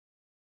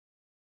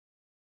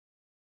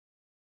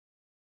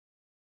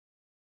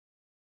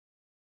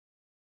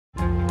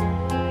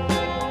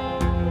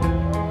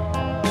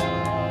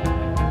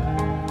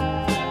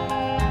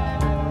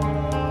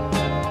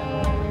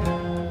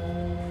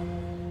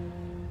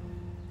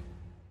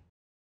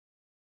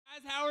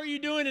How are you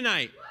doing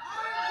tonight?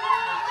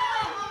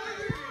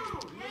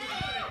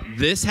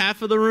 This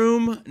half of the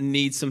room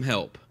needs some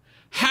help.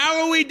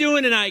 How are we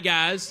doing tonight,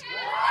 guys?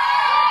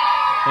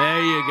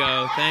 There you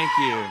go. Thank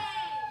you.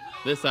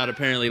 This side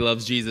apparently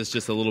loves Jesus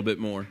just a little bit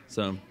more.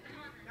 So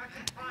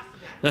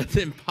that's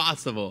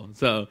impossible.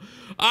 So,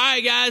 all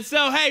right, guys.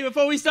 So, hey,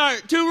 before we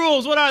start, 2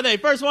 rules. What are they?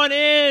 First one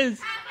is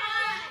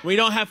we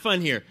don't have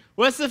fun here.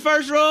 What's the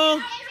first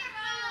rule?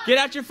 Get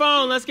out your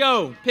phone. Let's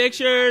go.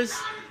 Pictures.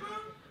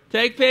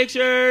 Take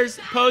pictures.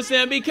 Post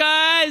them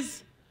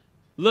because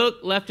look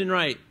left and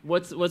right.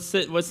 What's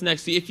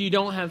next to you? If you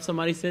don't have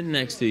somebody sitting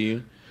next to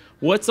you,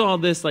 what's all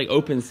this like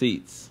open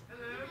seats?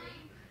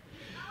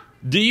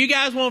 Do you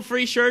guys want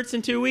free shirts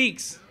in 2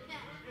 weeks?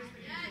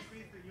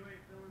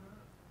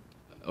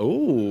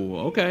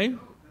 Oh, okay.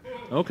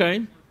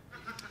 Okay.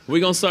 We're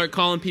going to start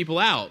calling people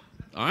out.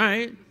 All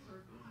right.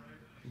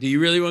 Do you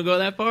really want to go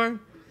that far?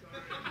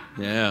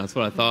 Yeah, that's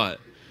what I thought.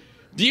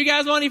 Do you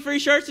guys want any free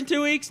shirts in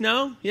 2 weeks?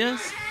 No?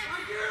 Yes?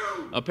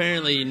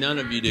 Apparently none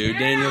of you do.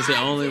 Daniel's the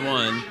only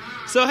one.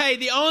 So, hey,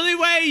 the only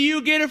way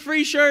you get a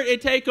free shirt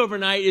at Takeover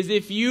Night is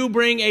if you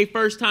bring a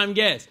first-time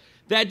guest.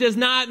 That does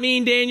not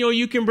mean, Daniel,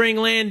 you can bring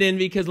Landon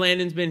because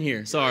Landon's been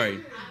here.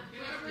 Sorry.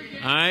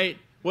 All right.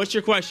 What's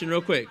your question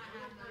real quick?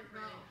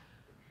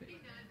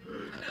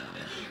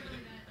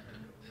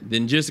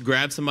 Then just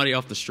grab somebody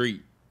off the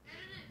street.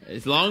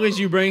 As long as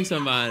you bring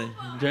somebody,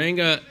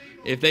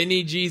 if they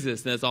need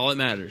Jesus, that's all that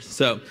matters.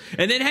 So,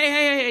 and then,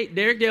 hey,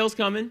 Derek Dale's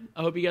coming.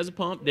 I hope you guys are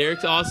pumped.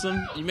 Derek's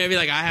awesome. You may be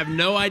like, I have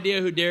no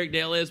idea who Derek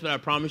Dale is, but I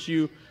promise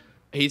you,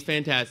 he's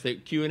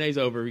fantastic. Q&A's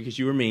over because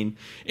you were mean.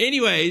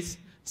 Anyways,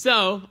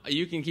 so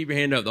you can keep your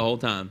hand up the whole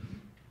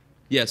time.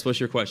 Yes, what's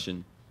your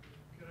question?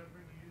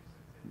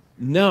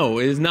 No,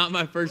 it is not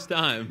my first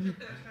time.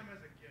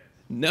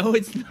 No,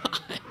 it's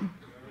not.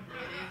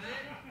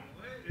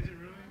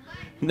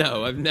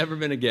 No, I've never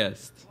been a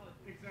guest.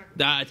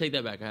 I take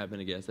that back. I have been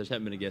a guest. I just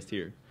haven't been a guest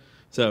here.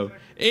 So,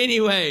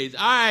 anyways,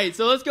 all right.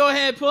 So let's go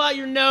ahead, pull out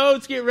your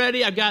notes, get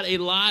ready. I've got a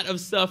lot of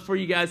stuff for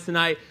you guys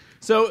tonight.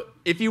 So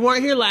if you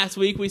weren't here last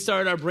week, we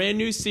started our brand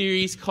new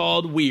series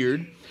called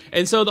WEiRD.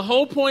 And so the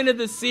whole point of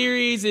the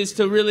series is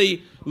to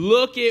really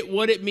look at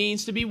what it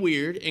means to be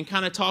weird and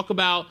kind of talk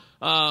about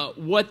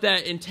what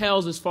that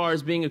entails as far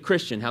as being a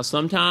Christian. How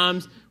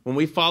sometimes when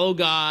we follow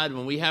God,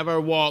 when we have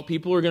our walk,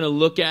 people are going to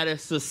look at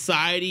us,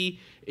 society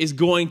is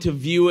going to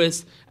view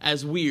us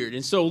as weird.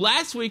 And so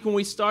last week when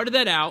we started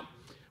that out,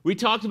 we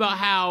talked about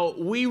how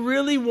we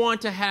really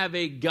want to have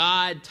a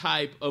God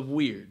type of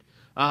weird.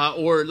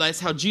 Or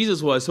that's how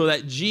Jesus was, so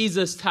that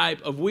Jesus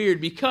type of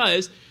weird,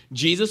 because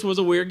Jesus was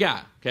a weird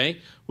guy, okay?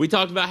 We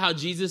talked about how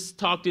Jesus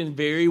talked in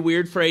very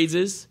weird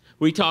phrases.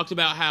 We talked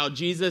about how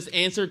Jesus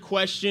answered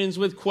questions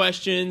with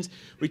questions.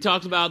 We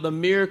talked about the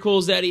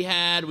miracles that he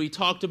had. We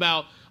talked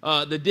about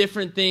the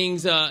different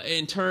things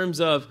in terms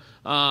of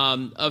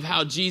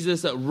how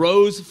Jesus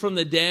rose from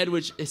the dead,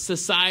 which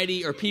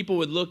society or people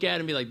would look at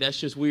and be like, that's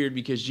just weird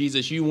because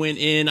Jesus, you went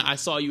in, I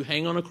saw you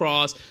hang on a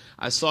cross,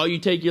 I saw you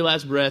take your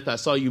last breath, I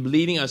saw you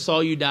bleeding, I saw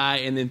you die,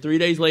 and then 3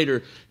 days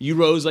later, you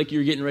rose like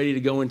you're getting ready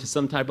to go into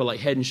some type of like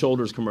Head and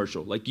Shoulders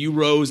commercial. Like you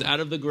rose out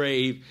of the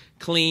grave,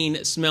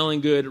 clean, smelling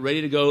good,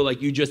 ready to go,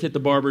 like you just hit the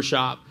barber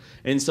shop.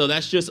 And so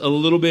that's just a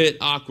little bit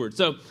awkward.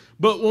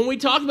 But when we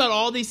talked about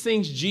all these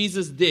things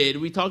Jesus did,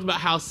 we talked about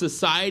how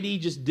society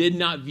just did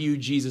not view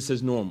Jesus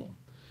as normal.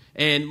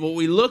 And what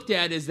we looked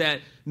at is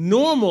that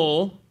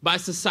normal, by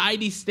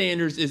society's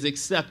standards, is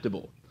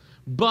acceptable.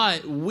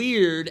 But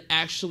weird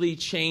actually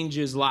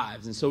changes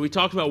lives. And so we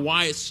talked about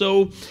why it's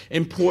so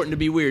important to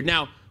be weird.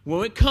 Now,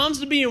 when it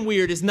comes to being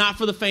weird, it's not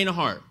for the faint of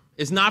heart.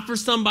 It's not for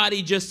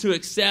somebody just to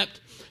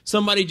accept,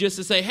 somebody just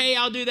to say, hey,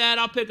 I'll do that,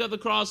 I'll pick up the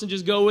cross and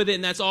just go with it,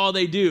 and that's all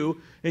they do,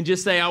 and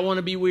just say, I want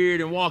to be weird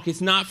and walk.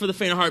 It's not for the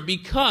faint of heart,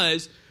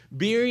 because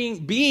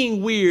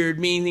being weird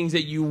means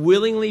that you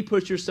willingly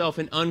put yourself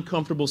in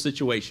uncomfortable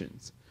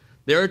situations.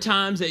 There are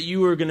times that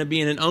you are going to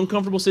be in an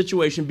uncomfortable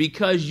situation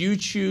because you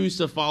choose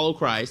to follow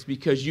Christ,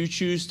 because you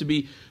choose to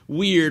be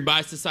weird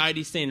by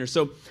society's standards.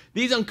 So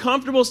these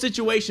uncomfortable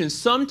situations,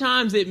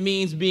 sometimes it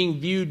means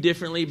being viewed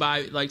differently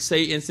by, like,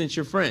 say, instance,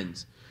 your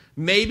friends.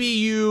 Maybe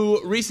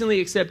you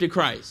recently accepted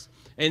Christ,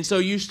 and so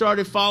you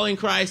started following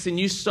Christ, and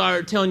you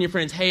start telling your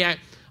friends, hey,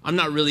 I'm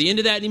not really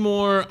into that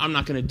anymore. I'm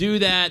not going to do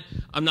that.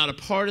 I'm not a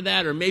part of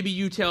that. Or maybe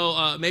you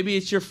tell, maybe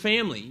it's your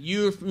family.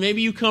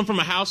 Maybe you come from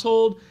a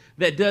household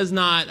that does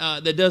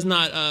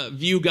not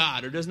view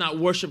God, or does not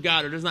worship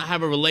God, or does not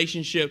have a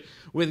relationship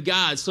with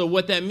God. So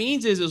what that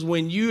means is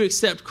when you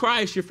accept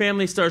Christ, your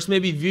family starts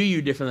maybe view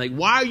you differently. Like,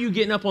 why are you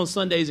getting up on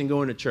Sundays and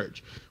going to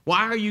church?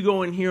 Why are you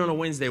going here on a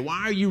Wednesday?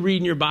 Why are you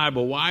reading your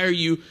Bible? Why are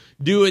you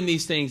doing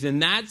these things?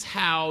 And that's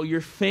how your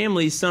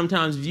family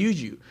sometimes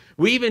views you.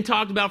 We even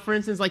talked about, for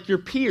instance, like your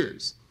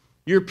peers.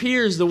 Your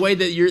peers, the way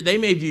that they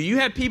may view you. You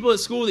have people at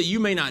school that you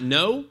may not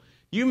know.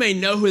 You may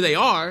know who they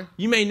are.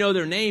 You may know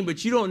their name,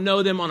 but you don't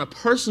know them on a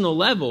personal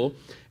level.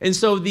 And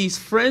so these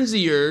friends of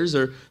yours,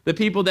 or the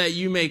people that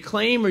you may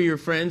claim are your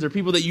friends, or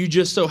people that you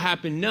just so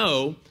happen to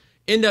know,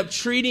 end up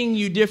treating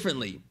you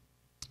differently.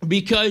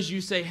 because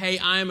you say, hey,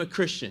 I am a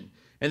Christian.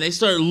 And they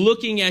start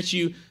looking at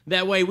you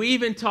that way. We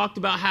even talked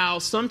about how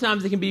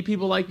sometimes it can be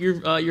people like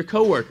your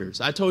coworkers.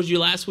 I told you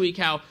last week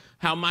how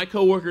my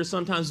coworkers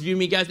sometimes view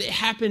me. Guys, it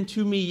happened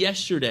to me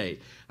yesterday.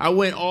 I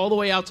went all the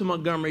way out to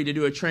Montgomery to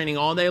do a training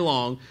all day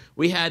long.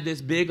 We had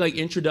this big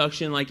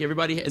introduction,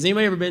 everybody. Has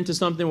anybody ever been to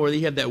something where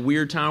you have that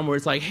weird time where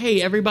it's like, hey,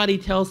 everybody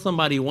tell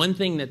somebody one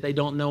thing that they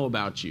don't know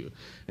about you?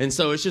 And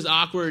so it's just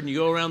awkward, and you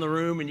go around the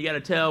room and you got to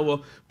tell.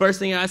 Well, first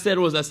thing I said,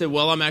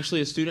 well, I'm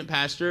actually a student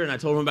pastor, and I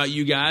told them about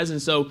you guys.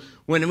 And so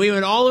when we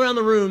went all around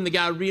the room, the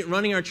guy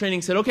running our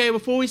training said, okay,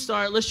 before we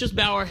start, let's just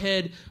bow our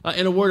head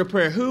in a word of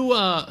prayer. Who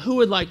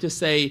would like to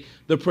say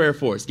the prayer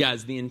for us?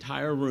 Guys, the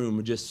entire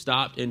room just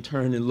stopped and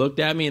turned and looked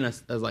at me, and I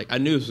was like, I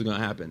knew this was going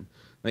to happen.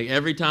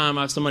 Every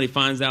time somebody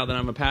finds out that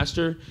I'm a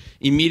pastor,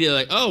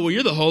 immediately oh, well,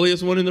 you're the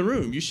holiest one in the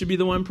room. You should be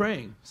the one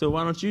praying. So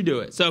why don't you do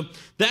it? So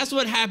that's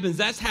what happens.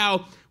 That's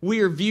how we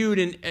are viewed.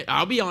 And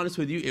I'll be honest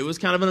with you, it was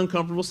kind of an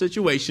uncomfortable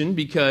situation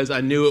because I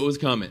knew it was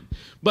coming.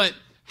 But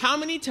how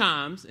many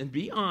times, and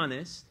be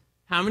honest,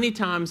 how many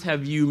times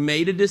have you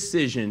made a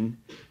decision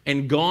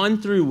and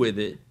gone through with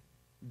it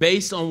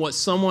based on what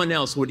someone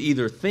else would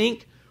either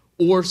think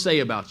or say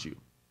about you?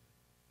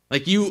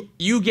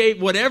 You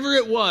gave whatever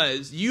it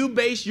was, you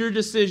based your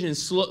decision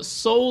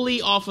solely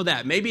off of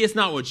that. Maybe it's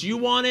not what you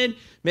wanted.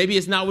 Maybe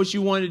it's not what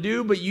you wanted to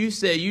do, but you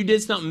said you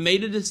did something,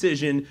 made a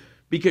decision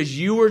because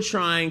you were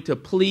trying to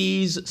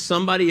please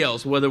somebody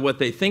else, whether what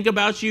they think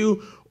about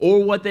you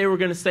or what they were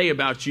going to say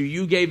about you.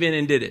 You gave in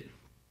and did it.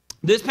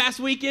 This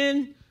past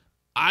weekend,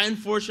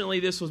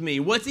 unfortunately, this was me.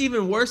 What's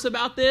even worse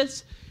about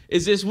this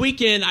is this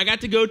weekend, I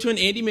got to go to an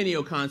Andy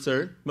Mineo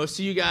concert. Most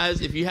of you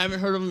guys, if you haven't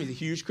heard of him, he's a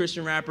huge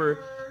Christian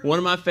rapper. One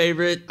of my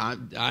favorite.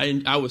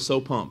 I was so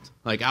pumped.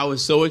 I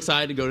was so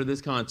excited to go to this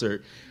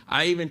concert.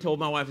 I even told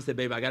my wife, I said,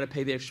 babe, I got to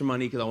pay the extra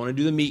money because I want to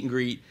do the meet and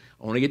greet.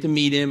 I want to get to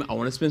meet him. I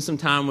want to spend some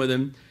time with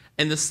him.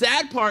 And the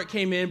sad part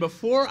came in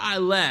before I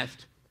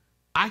left.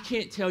 I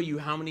can't tell you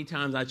how many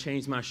times I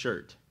changed my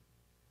shirt.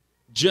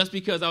 Just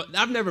because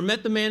I've never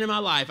met the man in my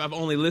life. I've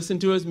only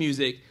listened to his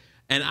music.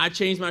 And I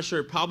changed my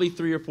shirt probably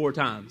 3 or 4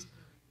 times.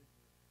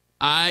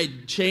 I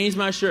changed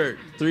my shirt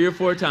 3 or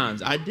 4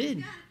 times. I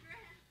did.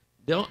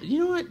 You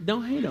know what?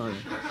 Don't hate on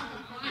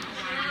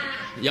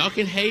it. Y'all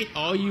can hate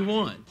all you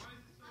want.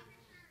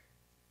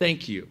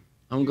 Thank you.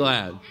 I'm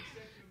glad.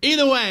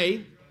 Either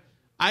way,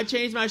 I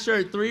changed my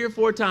shirt 3 or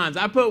 4 times.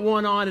 I put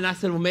one on and I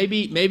said, well,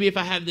 maybe if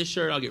I have this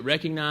shirt, I'll get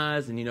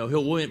recognized and,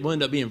 we'll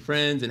end up being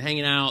friends and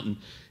hanging out and,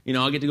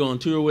 I'll get to go on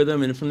tour with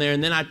him. And from there,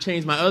 and then I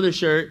changed my other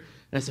shirt.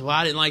 And I said, well,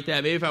 I didn't like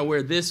that. Maybe if I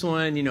wear this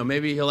one,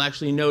 maybe he'll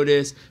actually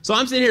notice. So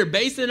I'm sitting here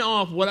basing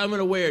off what I'm going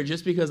to wear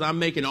just because I'm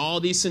making all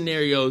these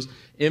scenarios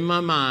in my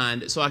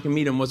mind so I can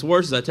meet him. What's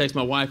worse is I text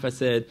my wife. I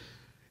said,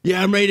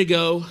 yeah, I'm ready to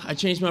go. I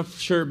changed my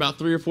shirt about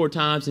 3 or 4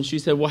 times. And she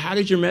said, well, how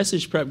did your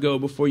message prep go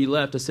before you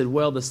left? I said,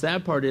 well, the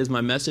sad part is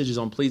my message is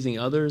on pleasing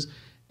others.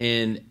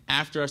 And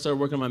after I started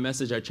working on my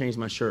message, I changed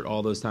my shirt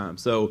all those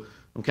times. So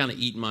I'm kind of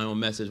eating my own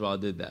message while I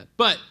did that.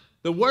 But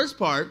the worst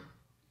part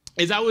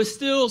is I was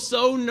still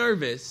so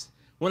nervous.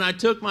 When I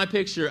took my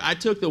picture, I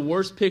took the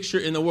worst picture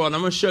in the world. I'm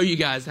going to show you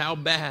guys how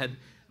bad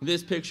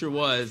this picture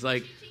was.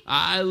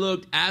 I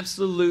looked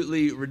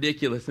absolutely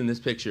ridiculous in this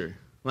picture.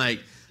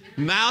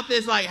 Mouth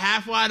is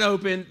half wide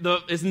open.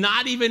 It's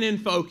not even in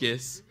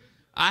focus.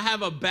 I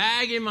have a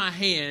bag in my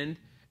hand,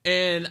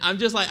 and I'm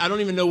just I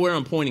don't even know where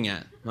I'm pointing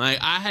at.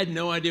 I had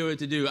no idea what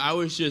to do. I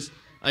was just,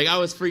 I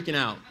was freaking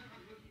out.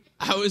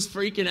 I was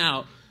freaking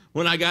out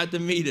when I got to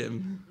meet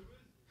him.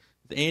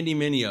 Andy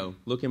Mineo.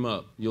 Look him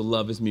up. You'll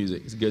love his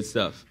music. It's good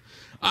stuff.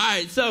 All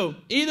right, so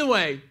either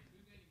way,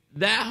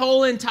 that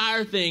whole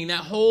entire thing,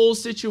 that whole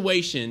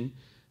situation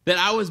that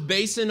I was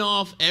basing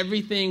off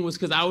everything was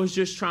because I was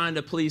just trying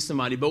to please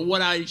somebody. But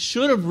what I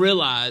should have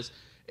realized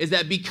is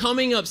that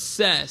becoming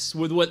obsessed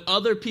with what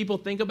other people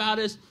think about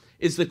us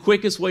is the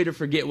quickest way to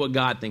forget what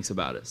God thinks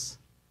about us.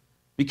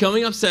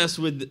 Becoming obsessed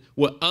with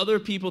what other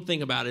people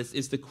think about us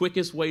is the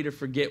quickest way to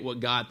forget what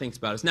God thinks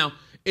about us. Now,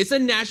 it's a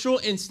natural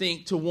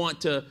instinct to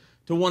want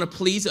to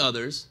please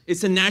others.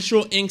 It's a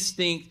natural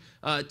instinct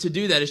to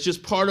do that. It's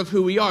just part of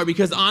who we are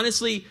because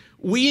honestly,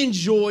 we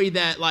enjoy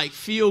that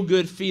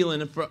feel-good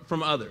feeling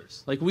from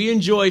others. We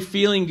enjoy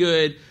feeling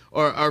good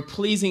or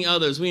pleasing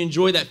others. We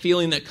enjoy that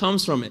feeling that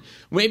comes from it.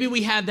 Maybe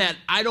we have that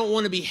I don't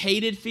want to be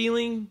hated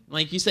feeling.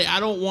 You say, I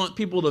don't want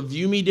people to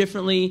view me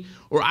differently,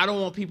 or I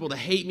don't want people to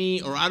hate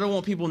me, or I don't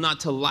want people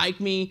not to like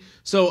me,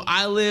 so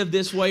I live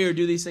this way or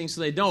do these things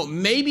so they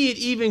don't. Maybe it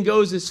even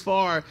goes as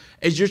far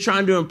as you're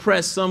trying to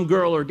impress some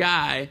girl or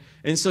guy,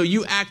 and so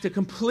you act a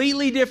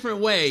completely different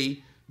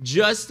way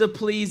just to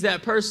please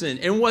that person.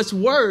 And what's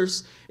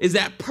worse is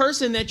that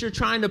person that you're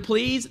trying to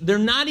please, they're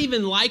not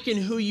even liking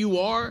who you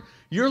are.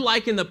 You're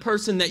liking the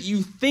person that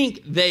you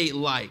think they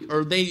like,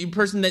 or the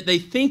person that they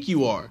think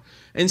you are.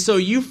 And so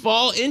you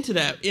fall into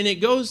that. And it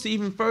goes to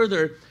even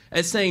further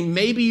as saying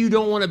maybe you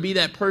don't want to be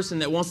that person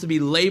that wants to be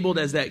labeled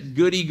as that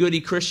goody-goody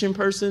Christian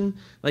person.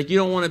 You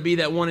don't want to be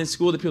that one in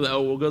school that people are,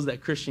 oh, well, goes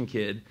that Christian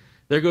kid.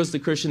 There goes the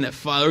Christian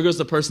there goes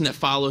the person that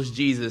follows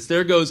Jesus.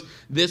 There goes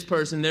this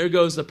person. There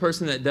goes the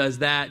person that does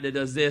that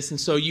does this.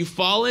 And so you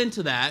fall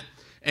into that,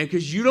 and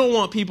because you don't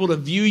want people to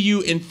view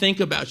you and think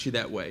about you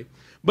that way.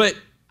 But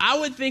I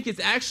would think it's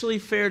actually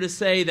fair to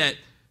say that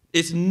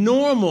it's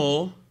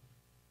normal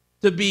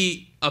to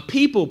be a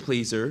people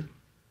pleaser,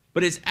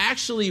 but it's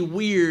actually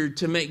weird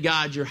to make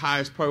God your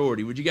highest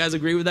priority. Would you guys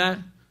agree with that?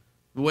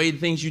 The way the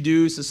things you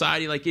do,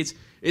 society, like it's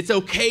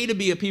okay to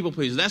be a people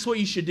pleaser. That's what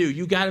you should do.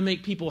 You got to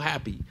make people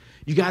happy.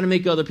 You got to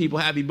make other people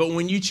happy. But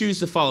when you choose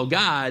to follow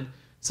God,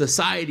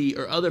 society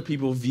or other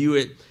people view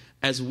it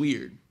as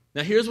weird.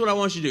 Now, here's what I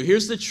want you to do.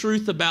 Here's the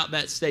truth about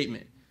that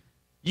statement.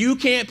 You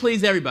can't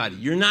please everybody.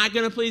 You're not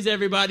going to please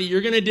everybody. You're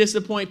going to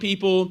disappoint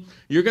people.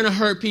 You're going to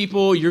hurt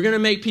people. You're going to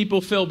make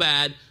people feel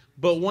bad.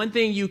 But one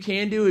thing you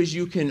can do is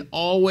you can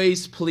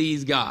always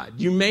please God.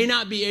 You may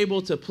not be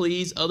able to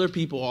please other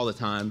people all the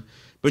time,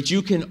 but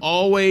you can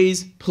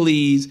always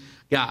please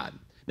God.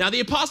 Now,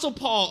 the Apostle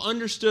Paul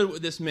understood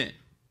what this meant.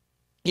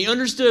 He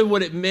understood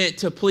what it meant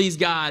to please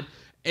God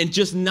and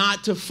just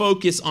not to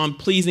focus on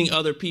pleasing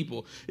other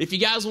people. If you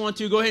guys want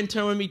to, go ahead and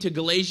turn with me to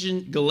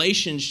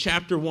Galatians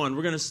chapter 1.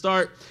 We're going to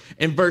start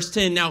in verse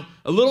 10. Now,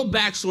 a little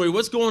backstory.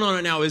 What's going on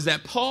right now is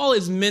that Paul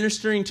is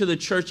ministering to the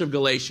church of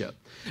Galatia.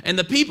 And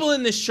the people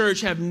in this church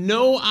have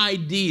no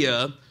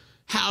idea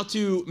how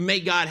to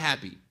make God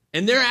happy.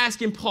 And they're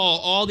asking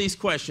Paul all these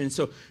questions.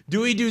 So, do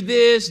we do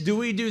this? Do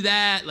we do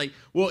that? Like,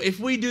 well,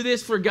 if we do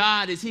this for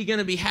God, is he going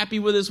to be happy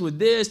with us with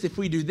this? If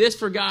we do this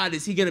for God,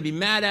 is he going to be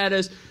mad at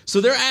us? So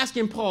they're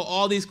asking Paul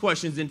all these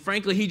questions. And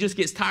frankly, he just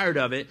gets tired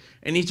of it.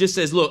 And he just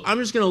says, look, I'm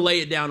just going to lay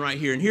it down right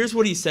here. And here's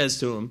what he says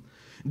to him.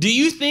 Do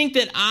you think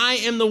that I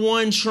am the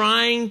one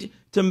trying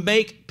to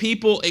make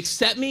people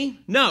accept me?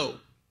 No.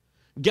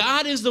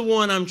 God is the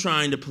one I'm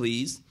trying to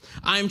please.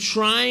 Am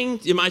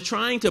I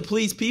trying to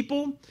please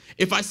people?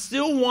 If I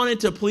still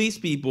wanted to please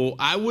people,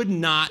 I would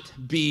not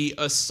be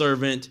a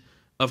servant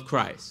of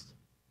Christ.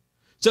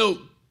 So,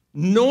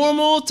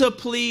 normal to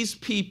please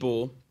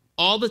people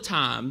all the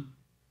time,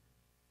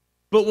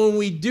 but when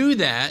we do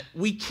that,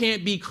 we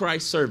can't be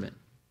Christ's servant.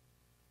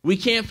 We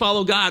can't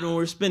follow God when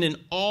we're spending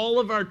all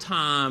of our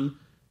time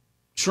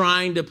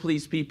trying to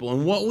please people.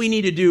 And what we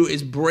need to do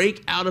is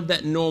break out of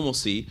that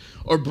normalcy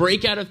or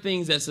break out of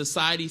things that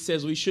society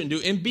says we shouldn't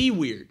do and be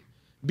weird.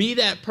 Be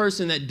that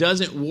person that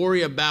doesn't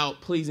worry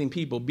about pleasing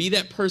people. Be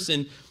that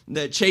person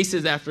that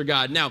chases after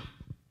God. Now,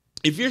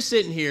 if you're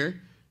sitting here,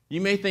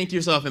 you may think to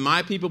yourself, am I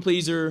a people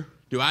pleaser?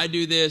 Do I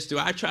do this? Do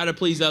I try to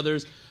please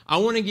others? I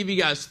want to give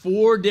you guys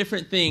 4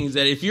 different things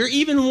that if you're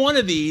even one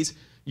of these,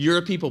 you're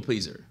a people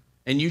pleaser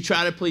and you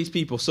try to please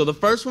people. So the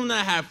first one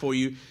that I have for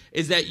you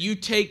is that you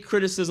take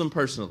criticism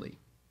personally.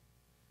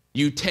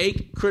 You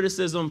take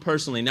criticism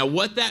personally. Now,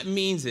 what that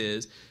means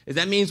is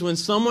that means when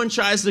someone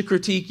tries to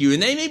critique you,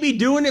 and they may be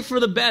doing it for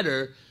the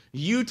better,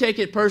 you take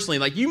it personally.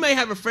 Like you may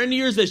have a friend of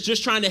yours that's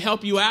just trying to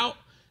help you out,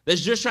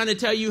 that's just trying to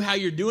tell you how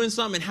you're doing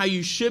something and how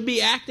you should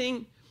be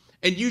acting,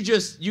 and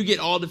you get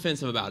all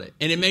defensive about it.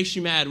 And it makes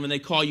you mad when they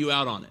call you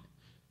out on it.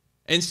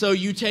 And so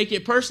you take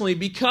it personally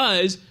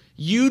because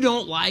you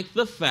don't like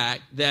the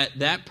fact that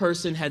that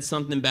person had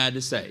something bad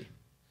to say.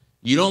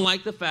 You don't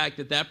like the fact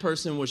that that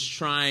person was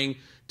trying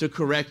to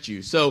correct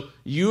you. So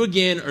you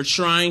again are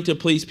trying to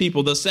please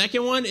people. The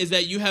second one is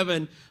that you have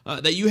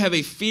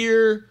a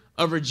fear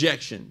of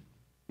rejection.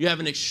 You have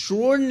an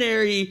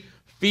extraordinary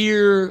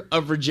fear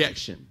of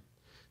rejection.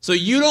 So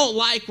you don't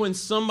like when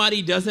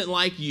somebody doesn't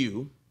like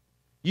you.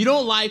 You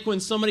don't like when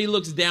somebody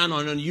looks down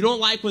on you. You don't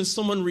like when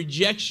someone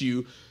rejects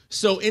you.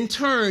 So in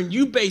turn,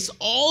 you base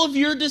all of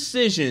your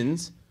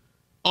decisions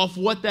off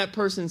what that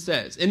person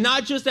says. And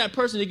not just that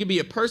person. It could be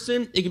a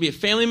person. It could be a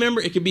family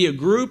member. It could be a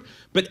group.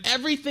 But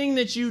everything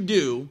that you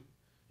do,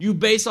 you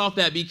base off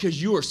that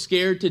because you are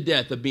scared to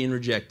death of being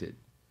rejected.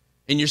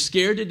 And you're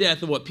scared to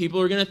death of what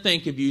people are going to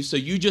think of you. So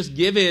you just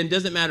give in.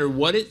 Doesn't matter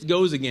what it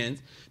goes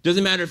against.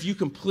 Doesn't matter if you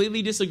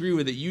completely disagree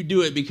with it. You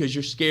do it because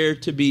you're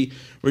scared to be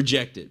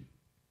rejected.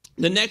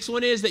 The next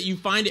one is that you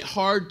find it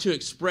hard to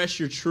express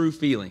your true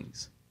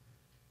feelings.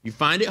 You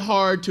find it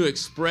hard to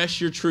express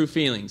your true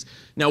feelings.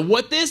 Now,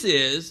 what this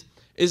is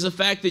the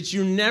fact that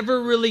you're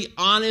never really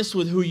honest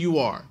with who you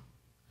are.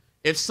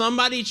 If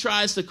somebody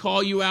tries to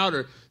call you out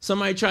or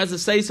somebody tries to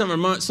say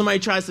something or somebody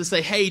tries to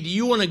say, hey, do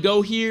you want to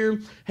go here?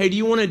 Hey, do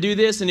you want to do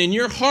this? And in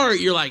your heart,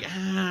 you're like,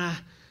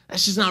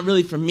 that's just not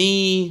really for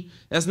me.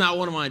 That's not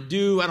what I want to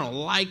do. I don't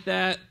like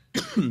that.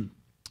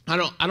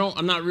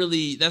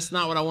 That's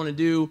not what I want to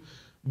do.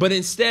 But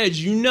instead,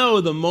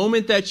 the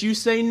moment that you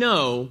say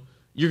no,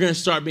 you're going to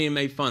start being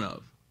made fun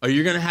of, or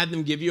you're going to have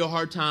them give you a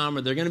hard time,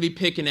 or they're going to be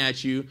picking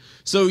at you.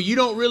 So you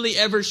don't really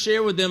ever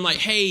share with them like,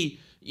 hey,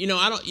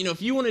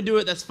 if you want to do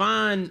it, that's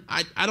fine.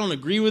 I don't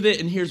agree with it.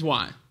 And here's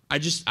why.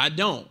 I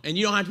don't. And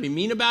you don't have to be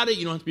mean about it.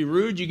 You don't have to be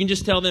rude. You can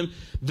just tell them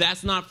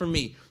that's not for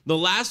me. The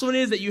last one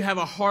is that you have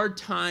a hard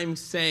time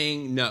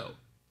saying no.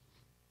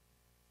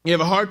 You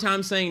have a hard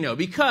time saying no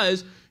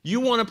because you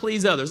want to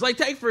please others. Like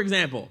take, for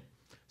example,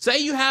 say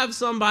you have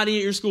somebody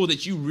at your school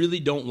that you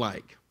really don't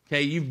like.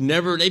 Okay, they've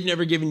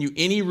never given you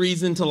any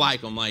reason to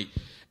like them.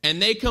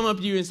 And they come up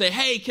to you and say,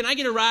 hey, can I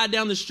get a ride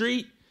down the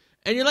street?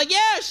 And you're like,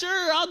 yeah,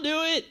 sure, I'll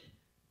do it.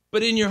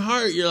 But in your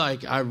heart, you're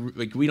like,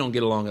 we don't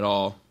get along at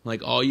all.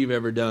 Like, all you've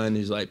ever done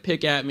is like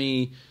pick at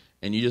me,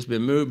 and you just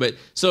been moved. But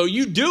so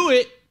you do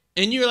it,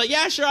 and you're like,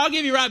 yeah, sure, I'll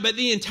give you a ride. But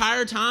the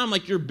entire time,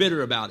 like, you're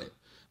bitter about it.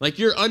 Like,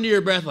 you're under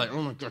your breath, like,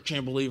 oh my God, I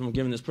can't believe I'm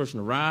giving this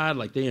person a ride.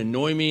 Like, they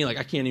annoy me. Like,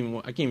 I can't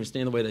even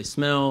stand the way they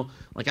smell.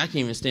 Like, I can't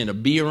even stand to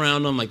be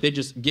around them. Like, they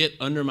just get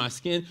under my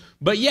skin.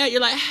 But yeah, you're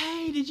like,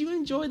 hey, did you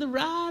enjoy the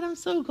ride? I'm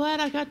so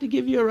glad I got to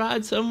give you a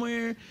ride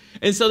somewhere.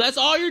 And so that's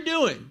all you're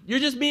doing. You're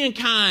just being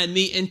kind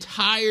the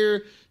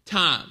entire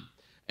time.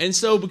 And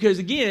so, because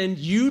again,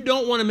 you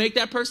don't want to make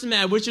that person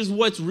mad, which is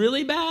what's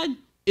really bad,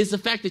 is the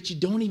fact that you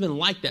don't even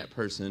like that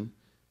person,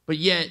 but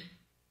yet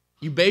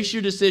you base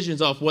your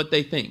decisions off what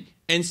they think.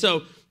 And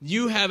so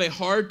you have a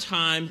hard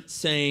time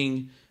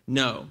saying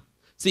no.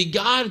 See,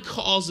 God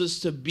calls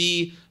us to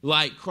be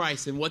like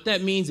Christ. And what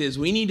that means is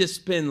we need to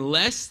spend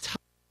less time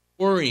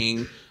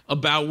worrying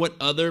about what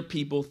other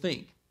people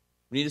think.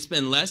 We need to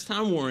spend less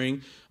time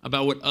worrying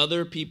about what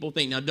other people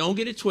think. Now, don't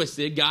get it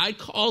twisted. God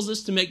calls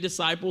us to make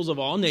disciples of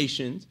all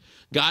nations.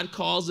 God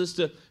calls us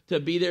to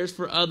be there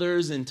for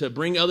others and to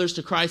bring others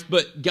to Christ.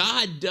 But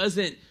God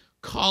doesn't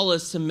call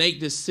us to make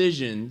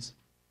decisions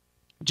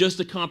just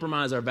to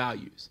compromise our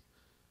values.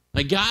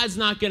 Like, God's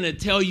not going to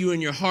tell you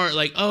in your heart,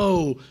 like,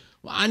 oh,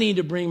 well, I need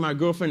to bring my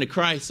girlfriend to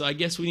Christ, so I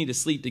guess we need to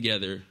sleep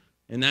together.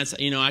 And that's,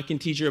 I can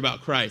teach her about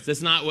Christ.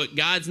 That's not what,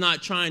 God's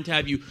not trying to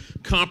have you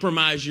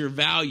compromise your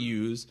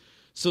values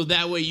so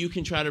that way you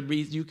can try to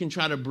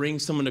bring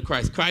someone to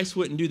Christ. Christ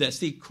wouldn't do that.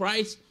 See,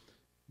 Christ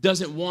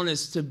doesn't want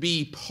us to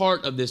be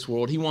part of this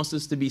world. He wants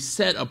us to be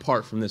set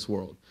apart from this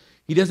world.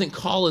 He doesn't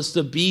call us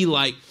to be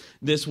like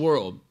this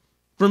world.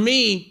 For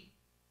me,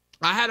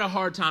 I had a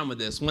hard time with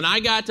this. When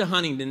I got to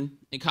Huntington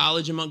in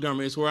college in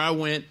Montgomery, it's where I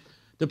went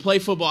to play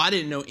football. I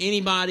didn't know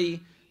anybody.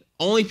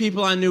 Only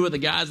people I knew were the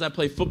guys I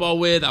played football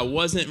with. I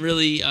wasn't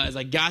really, as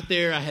I got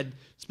there, I had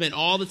spent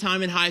all the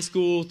time in high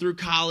school, through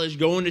college,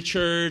 going to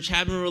church,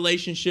 having a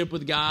relationship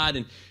with God.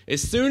 And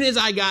as soon as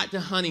I got to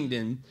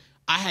Huntington,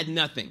 I had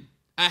nothing.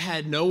 I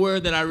had nowhere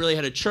that I really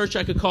had a church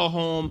I could call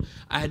home.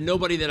 I had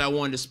nobody that I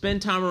wanted to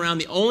spend time around.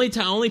 The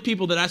only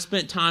people that I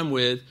spent time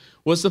with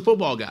was the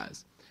football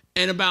guys.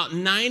 And about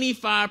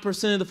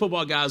 95% of the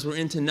football guys were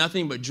into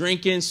nothing but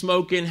drinking,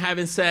 smoking,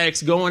 having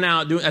sex, going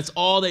out, that's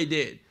all they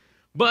did.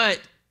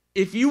 But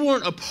if you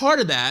weren't a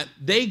part of that,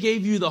 they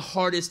gave you the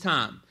hardest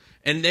time.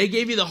 And they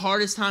gave you the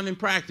hardest time in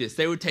practice.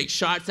 They would take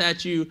shots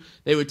at you.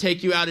 They would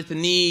take you out at the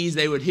knees.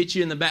 They would hit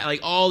you in the back, like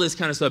all this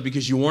kind of stuff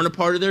because you weren't a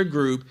part of their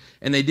group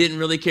and they didn't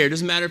really care. It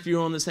doesn't matter if you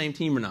were on the same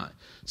team or not.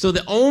 So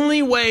the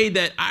only way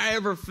that I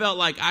ever felt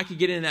like I could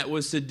get into that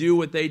was to do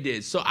what they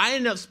did. So I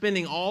ended up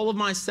spending all of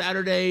my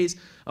Saturdays,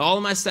 all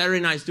of my Saturday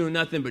nights doing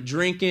nothing but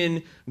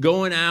drinking,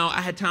 going out.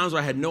 I had times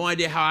where I had no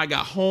idea how I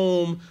got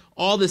home,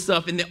 all this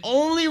stuff. And the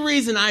only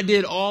reason I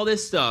did all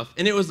this stuff,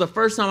 and it was the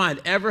first time I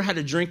had ever had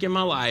a drink in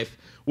my life,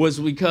 was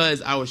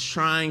because I was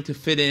trying to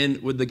fit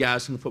in with the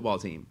guys from the football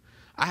team.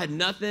 I had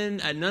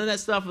nothing, I had none of that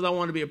stuff that I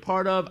wanted to be a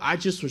part of. I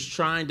just was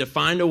trying to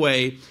find a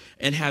way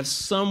and have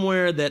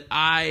somewhere that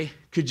I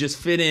could just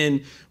fit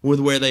in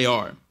with where they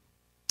are.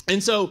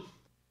 And so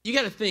you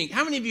got to think,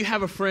 how many of you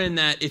have a friend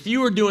that if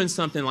you were doing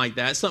something like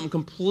that, something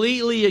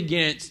completely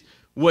against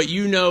what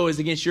you know is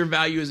against your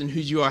values and who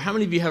you are, how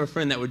many of you have a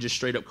friend that would just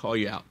straight up call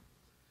you out?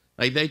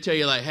 Like they tell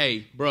you like,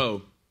 hey,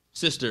 bro,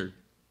 sister,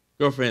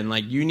 girlfriend,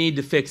 like you need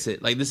to fix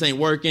it. Like this ain't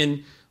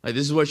working. Like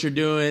this is what you're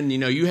doing.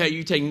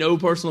 You take no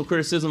personal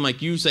criticism.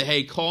 Like you say,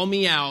 hey, call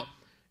me out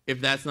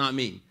if that's not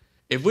me.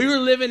 If we were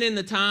living in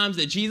the times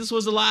that Jesus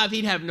was alive,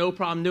 he'd have no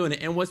problem doing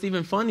it. And what's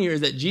even funnier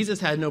is that Jesus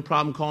had no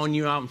problem calling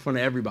you out in front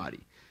of everybody.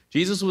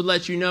 Jesus would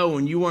let you know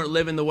when you weren't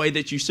living the way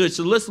that you should.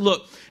 So let's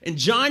look. In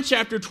John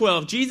chapter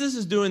 12, Jesus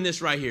is doing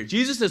this right here.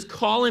 Jesus is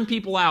calling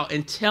people out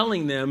and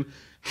telling them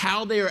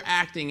how they are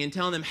acting and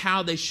telling them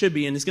how they should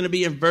be. And it's going to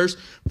be in verse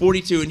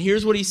 42. And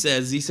here's what he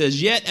says. He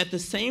says, yet at the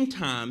same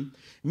time,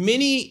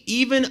 many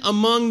even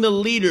among the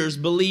leaders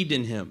believed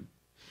in him.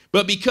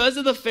 But because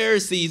of the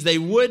Pharisees, they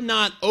would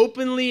not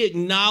openly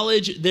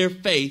acknowledge their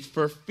faith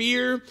for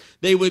fear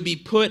they would be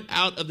put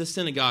out of the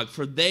synagogue.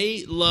 For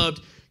they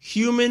loved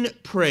human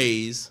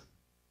praise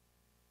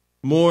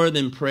more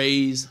than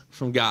praise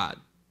from God.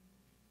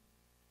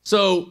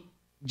 So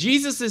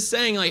Jesus is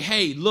saying like,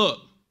 hey,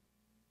 look,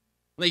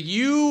 like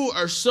you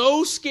are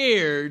so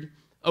scared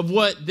of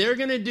what they're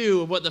going to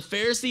do, of what the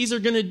Pharisees are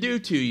going to do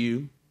to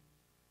you,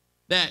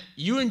 that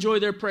you enjoy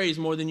their praise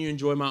more than you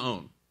enjoy my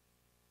own.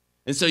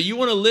 And so you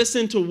want to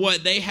listen to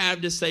what they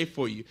have to say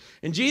for you.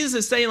 And Jesus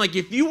is saying, like,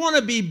 if you want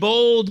to be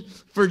bold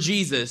for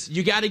Jesus,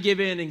 you got to give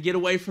in and get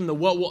away from the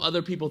what will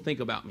other people think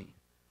about me?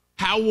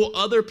 How will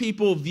other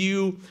people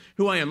view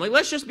who I am? Like,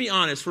 let's just be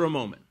honest for a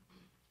moment.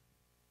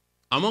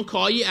 I'm going to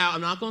call you out.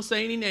 I'm not going to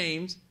say any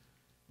names.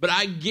 But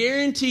I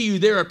guarantee you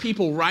there are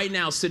people right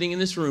now sitting in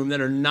this room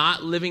that are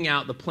not living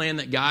out the plan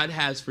that God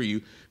has for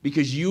you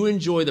because you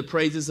enjoy the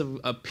praises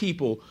of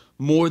people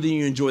more than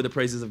you enjoy the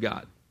praises of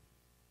God.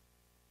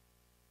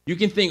 You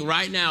can think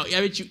right now,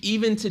 I bet you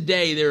even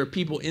today there are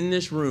people in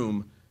this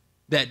room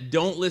that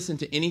don't listen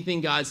to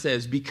anything God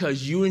says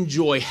because you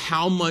enjoy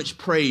how much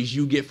praise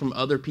you get from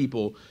other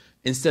people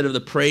instead of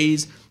the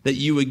praise that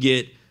you would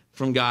get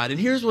from God. And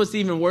here's what's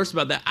even worse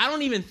about that. I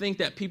don't even think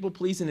that people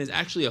pleasing is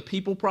actually a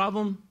people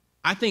problem.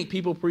 I think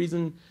people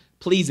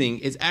pleasing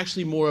is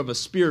actually more of a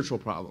spiritual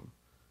problem.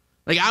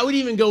 Like, I would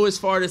even go as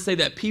far to say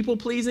that people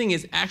pleasing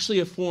is actually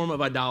a form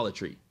of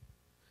idolatry.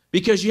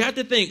 Because you have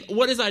to think,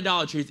 what is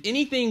idolatry? It's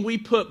anything we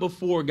put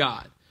before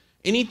God.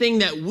 Anything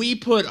that we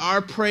put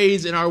our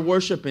praise and our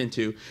worship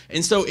into.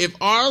 And so if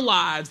our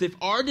lives, if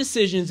our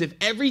decisions, if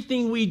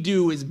everything we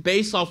do is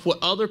based off what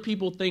other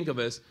people think of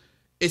us,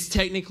 it's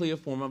technically a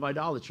form of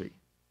idolatry.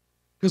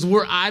 Because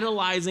we're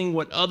idolizing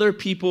what other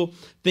people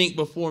think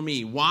before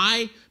me.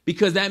 Why?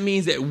 Because that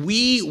means that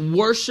we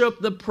worship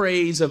the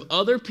praise of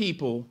other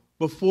people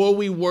before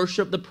we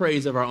worship the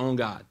praise of our own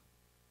God.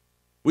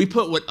 We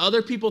put what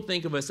other people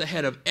think of us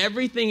ahead of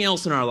everything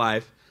else in our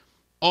life.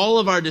 All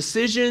of our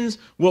decisions,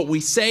 what we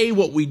say,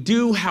 what we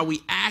do, how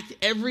we act,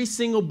 every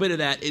single bit of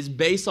that is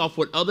based off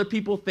what other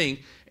people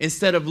think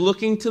instead of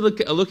looking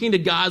to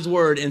God's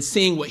word and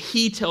seeing what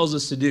he tells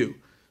us to do.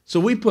 So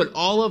we put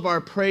all of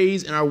our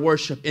praise and our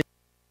worship in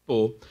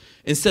people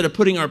instead of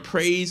putting our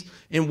praise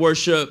and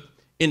worship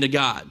into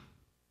God.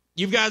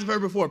 You guys have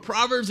heard before,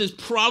 Proverbs is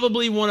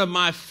probably one of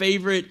my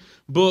favorite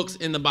books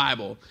in the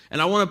Bible.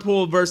 And I want to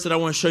pull a verse that I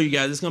want to show you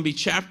guys. It's going to be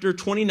chapter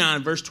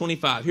 29, verse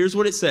 25. Here's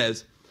what it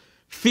says.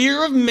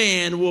 Fear of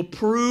man will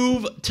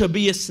prove to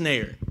be a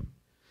snare,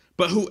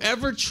 but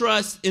whoever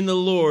trusts in the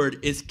Lord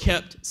is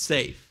kept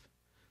safe.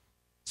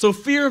 So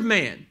fear of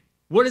man,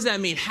 what does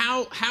that mean?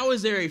 How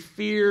is there a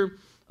fear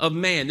of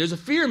man? There's a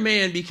fear of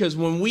man because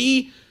when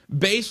we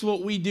base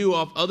what we do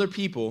off other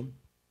people,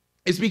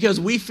 it's because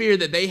we fear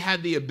that they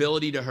have the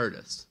ability to hurt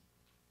us.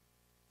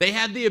 They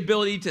have the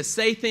ability to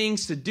say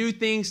things, to do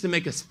things, to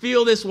make us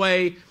feel this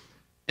way,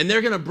 and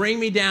they're going to bring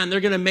me down. They're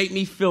going to make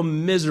me feel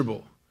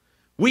miserable.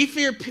 We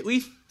fear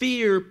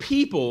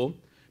people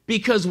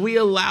because we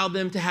allow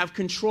them to have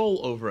control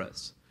over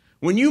us.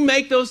 When you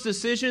make those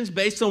decisions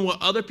based on what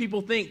other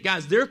people think,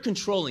 guys, they're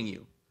controlling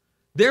you.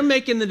 They're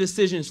making the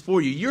decisions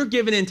for you. You're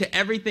giving in to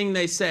everything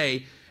they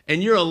say,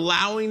 and you're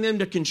allowing them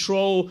to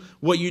control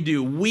what you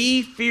do.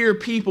 We fear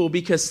people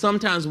because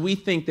sometimes we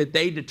think that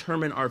they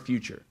determine our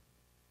future.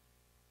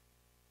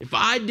 If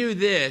I do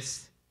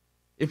this,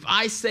 if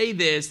I say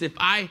this, if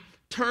I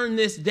turn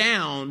this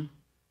down,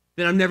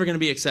 then I'm never going to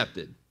be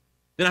accepted.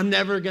 Then I'm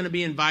never going to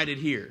be invited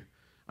here.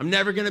 I'm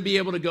never going to be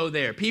able to go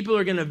there. People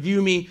are going to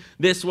view me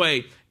this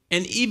way.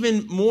 And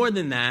even more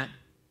than that,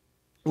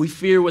 we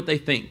fear what they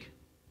think.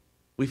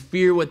 We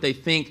fear what they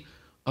think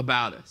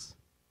about us.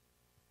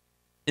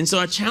 And so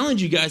I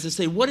challenge you guys to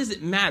say, what does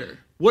it matter?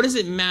 What does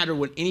it matter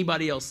what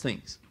anybody else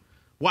thinks?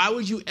 Why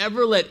would you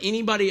ever let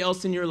anybody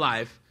else in your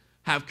life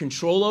have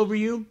control over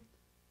you,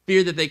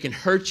 fear that they can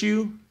hurt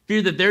you,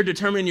 fear that they're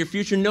determining your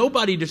future?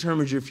 Nobody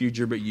determines your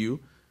future but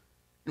you.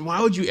 And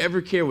why would you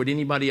ever care what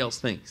anybody else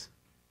thinks?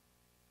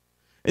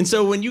 And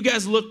so when you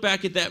guys look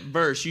back at that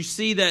verse, you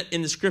see that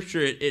in the scripture,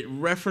 it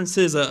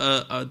references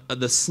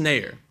the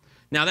snare.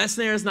 Now, that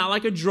snare is not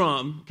like a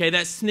drum. Okay,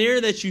 that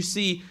snare that you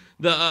see,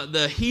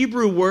 the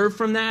Hebrew word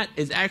from that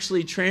is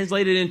actually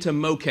translated into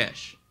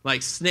mokesh.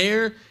 Like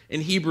snare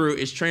in Hebrew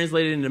is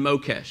translated into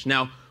mokesh.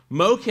 Now,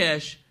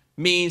 mokesh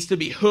means to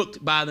be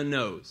hooked by the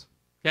nose,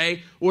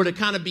 okay, or to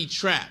kind of be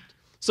trapped.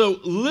 So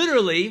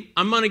literally,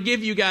 I'm going to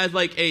give you guys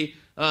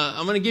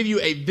I'm going to give you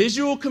a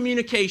visual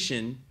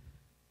communication.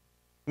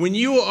 When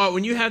you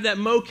have that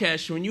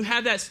mokesh, when you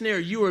have that snare,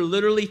 you are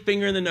literally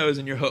finger in the nose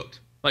and you're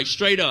hooked, like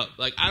straight up.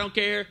 Like, I don't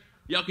care.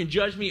 Y'all can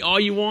judge me all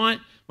you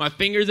want. My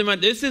fingers in my,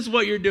 this is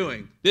what you're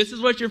doing. This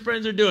is what your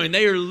friends are doing.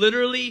 They are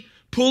literally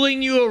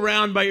pulling you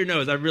around by your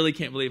nose. I really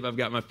can't believe I've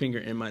got my finger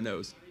in my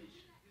nose.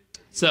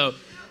 So,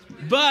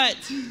 but,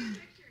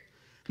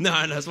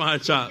 no, that's my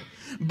child.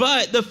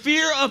 But the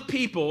fear of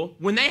people,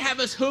 when they have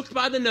us hooked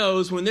by the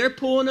nose, when they're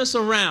pulling us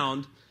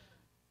around,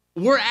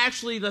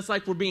 that's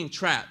like we're being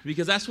trapped,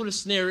 because that's what a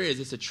snare is.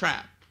 It's a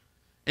trap.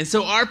 And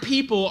so our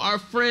people, our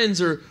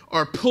friends are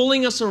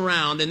pulling us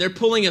around, and they're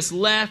pulling us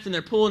left, and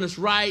they're pulling us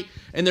right,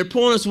 and they're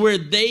pulling us where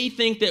they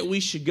think that we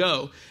should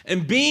go.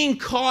 And being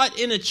caught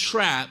in a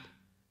trap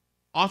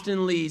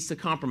often leads to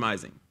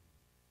compromising.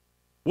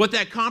 What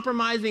that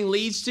compromising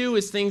leads to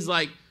is things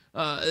like,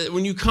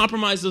 when you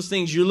compromise those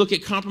things, you look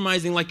at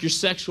compromising like your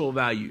sexual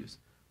values.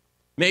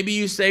 Maybe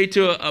you say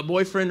to a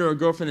boyfriend or a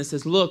girlfriend that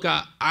says, look,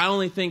 I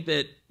only think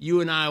that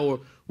you and I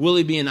will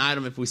really be an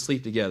item if we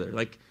sleep together.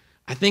 Like,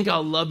 I think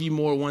I'll love you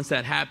more once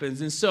that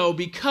happens. And so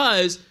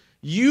because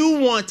you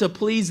want to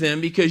please them,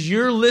 because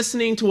you're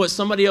listening to what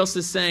somebody else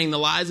is saying, the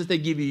lies that they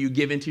give you, you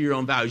give into your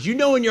own values. You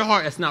know in your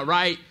heart that's not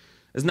right.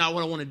 That's not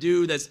what I want to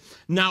do. That's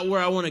not where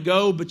I want to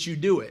go, but you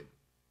do it.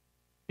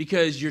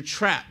 Because you're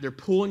trapped. They're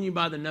pulling you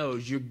by the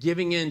nose. You're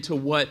giving in to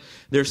what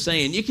they're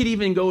saying. You could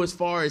even go as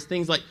far as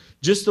things like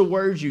just the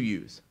words you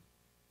use.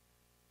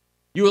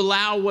 You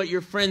allow what your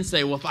friends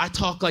say. Well, if I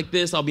talk like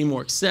this, I'll be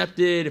more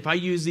accepted. If I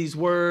use these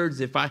words,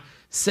 if I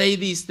say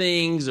these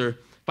things, or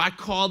if I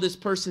call this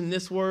person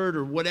this word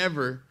or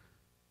whatever,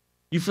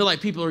 you feel like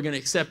people are going to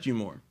accept you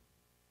more.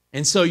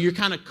 And so you're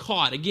kind of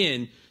caught.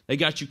 Again, they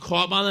got you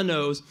caught by the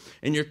nose,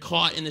 and you're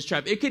caught in this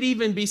trap. It could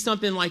even be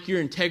something like your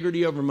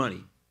integrity over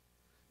money.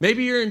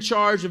 Maybe you're in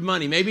charge of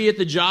money. Maybe at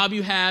the job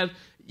you have,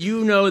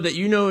 you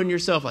know in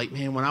yourself, like,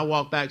 man, when I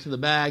walk back to the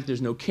back,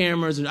 there's no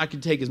cameras, and I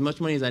can take as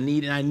much money as I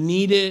need, and I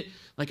need it.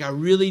 Like, I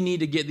really need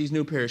to get these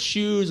new pair of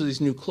shoes or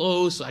these new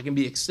clothes so I can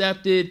be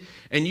accepted.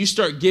 And you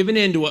start giving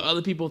in to what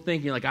other people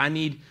think. You're like, I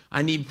need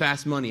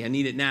fast money. I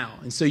need it now.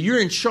 And so you're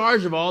in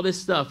charge of all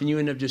this stuff, and you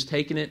end up just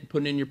taking it,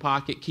 putting it in your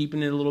pocket,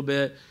 keeping it a little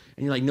bit.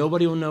 And you're like,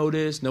 nobody will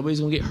notice. Nobody's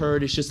going to get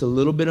hurt. It's just a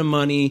little bit of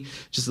money,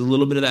 just a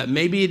little bit of that.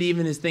 Maybe it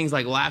even is things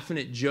like laughing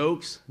at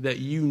jokes that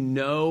you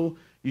know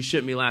you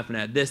shouldn't be laughing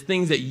at. There's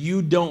things that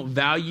you don't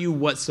value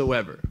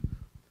whatsoever.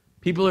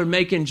 People are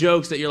making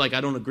jokes that you're like,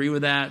 I don't agree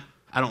with that.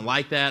 I don't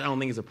like that. I don't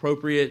think it's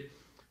appropriate.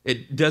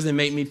 It doesn't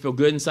make me feel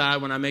good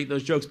inside when I make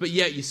those jokes. But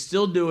yet you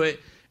still do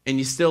it, and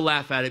you still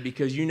laugh at it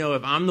because you know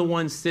if I'm the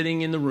one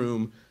sitting in the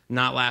room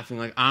not laughing,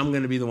 like, I'm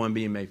going to be the one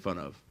being made fun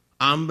of.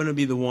 I'm going to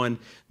be the one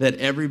that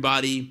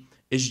everybody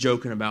is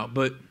joking about.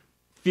 But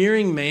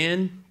fearing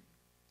man,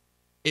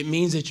 it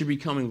means that you're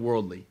becoming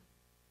worldly.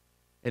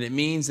 And it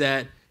means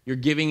that you're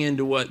giving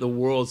into what the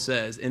world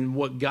says. And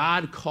what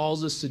God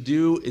calls us to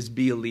do is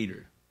be a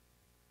leader.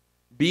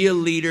 Be a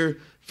leader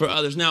for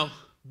others. Now,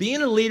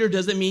 being a leader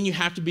doesn't mean you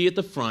have to be at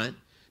the front.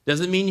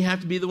 Doesn't mean you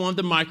have to be the one with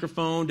the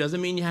microphone.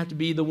 Doesn't mean you have to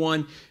be the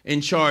one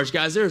in charge.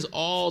 Guys, there's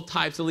all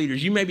types of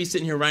leaders. You may be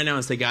sitting here right now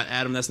and say, God,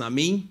 Adam, that's not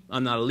me.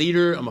 I'm not a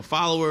leader. I'm a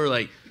follower.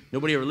 Like,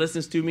 nobody ever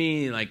listens to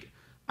me. Like,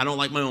 I don't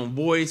like my own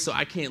voice, so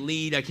I can't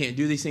lead. I can't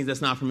do these things.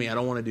 That's not for me. I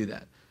don't want to do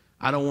that.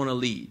 I don't want to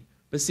lead.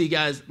 But see,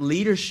 guys,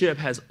 leadership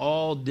has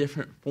all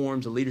different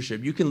forms of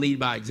leadership. You can lead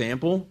by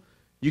example.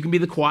 You can be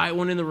the quiet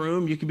one in the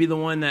room. You can be the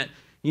one that,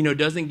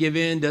 doesn't give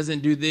in, doesn't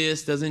do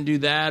this, doesn't do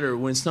that, or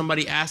when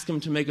somebody asks them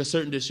to make a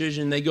certain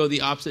decision, they go the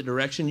opposite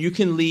direction. You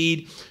can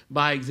lead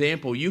by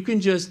example. You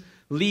can just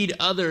lead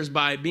others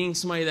by being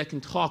somebody that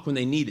can talk when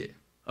they need it.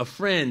 A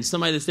friend,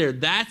 somebody that's there.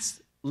 That's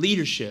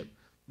leadership.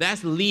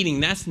 That's leading.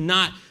 That's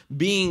not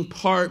being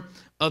part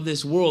of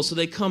this world. So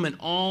they come in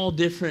all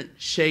different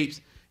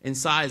shapes and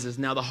sizes.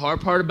 Now, the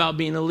hard part about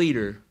being a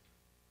leader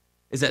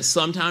is that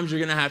sometimes you're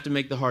going to have to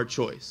make the hard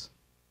choice.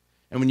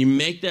 And when you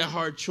make that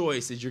hard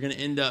choice, is you're going to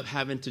end up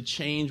having to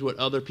change what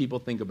other people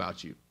think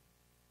about you.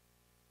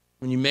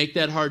 When you make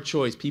that hard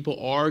choice, people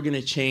are going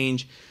to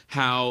change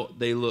how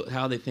they look,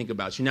 how they think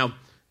about you. Now,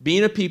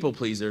 being a people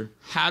pleaser,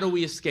 how do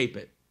we escape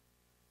it?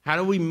 How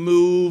do we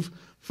move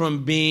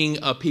from being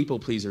a people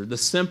pleaser? The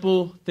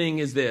simple thing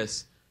is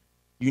this: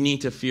 you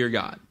need to fear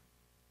God.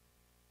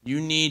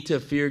 You need to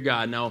fear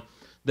God. Now,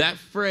 that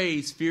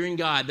phrase, fearing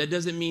God, that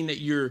doesn't mean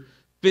that you're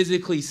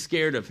physically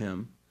scared of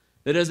him.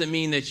 That doesn't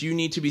mean that you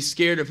need to be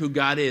scared of who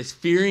God is.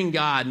 Fearing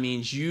God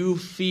means you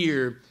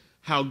fear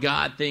how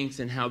God thinks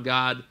and how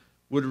God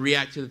would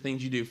react to the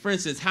things you do. For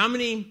instance, how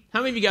many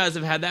of you guys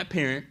have had that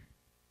parent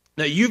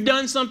that you've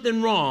done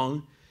something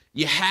wrong,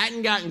 you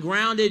hadn't gotten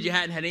grounded, you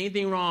hadn't had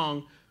anything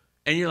wrong,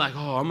 and you're like,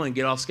 oh, I'm going to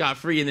get off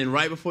scot-free. And then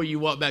right before you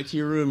walk back to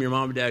your room, your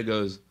mom or dad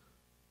goes,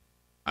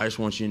 I just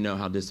want you to know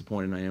how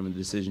disappointed I am in the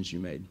decisions you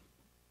made.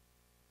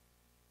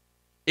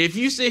 If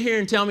you sit here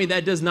and tell me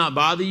that does not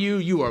bother you,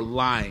 you are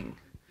lying.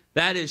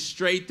 That is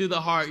straight through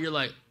the heart. You're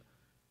like,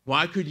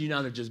 why could you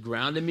not have just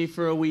grounded me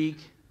for a week?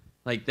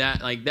 Like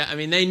that. I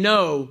mean, they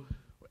know,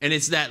 and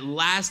it's that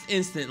last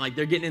instant, like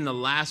they're getting in the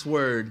last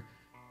word.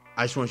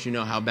 I just want you to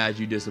know how bad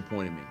you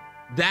disappointed me.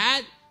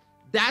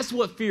 That's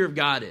what fear of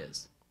God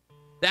is.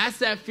 That's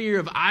that fear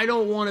of, I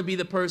don't want to be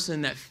the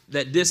person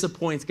that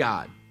disappoints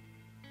God.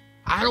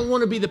 I don't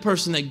want to be the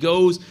person that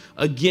goes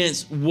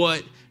against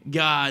what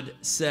God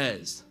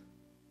says.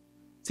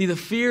 See, the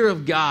fear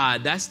of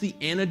God, that's the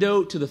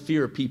antidote to the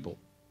fear of people.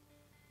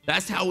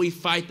 That's how we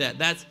fight that.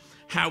 That's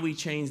how we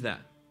change that.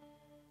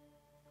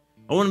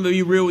 I want to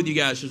be real with you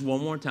guys just one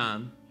more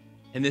time.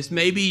 And this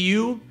may be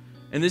you,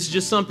 and this is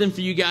just something for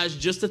you guys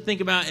just to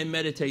think about and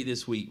meditate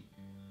this week.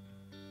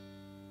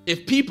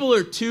 If people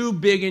are too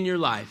big in your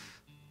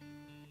life,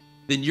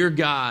 then your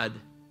God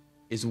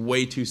is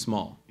way too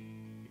small.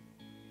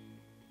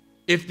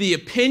 If the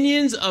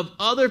opinions of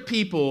other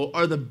people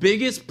are the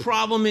biggest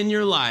problem in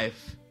your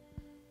life,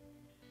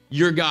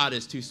 your God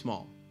is too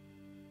small.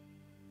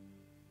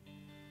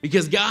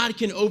 Because God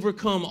can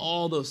overcome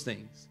all those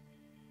things.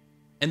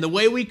 And the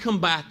way we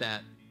combat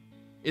that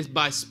is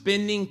by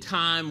spending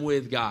time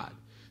with God.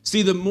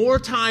 See, the more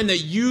time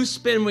that you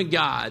spend with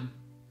God,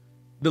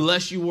 the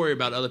less you worry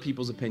about other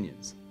people's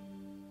opinions.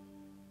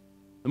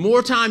 The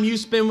more time you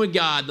spend with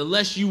God, the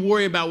less you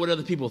worry about what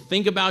other people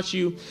think about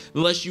you,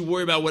 the less you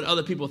worry about what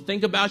other people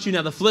think about you.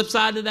 Now, the flip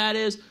side of that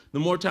is, the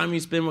more time you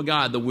spend with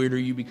God, the weirder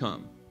you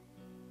become.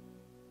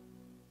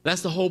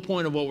 That's the whole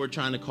point of what we're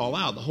trying to call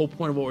out. The whole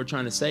point of what we're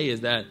trying to say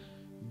is that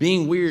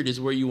being weird is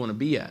where you want to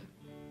be at.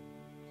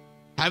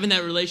 Having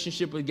that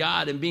relationship with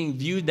God and being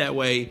viewed that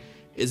way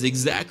is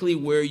exactly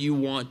where you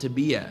want to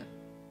be at.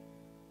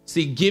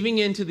 See, giving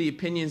in to the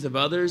opinions of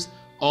others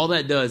all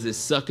that does is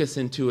suck us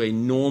into a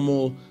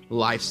normal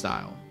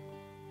lifestyle.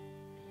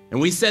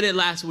 And we said it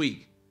last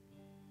week.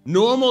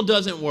 Normal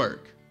doesn't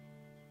work.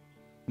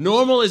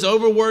 Normal is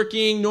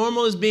overworking.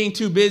 Normal is being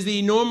too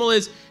busy. Normal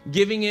is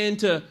giving in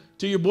to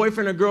your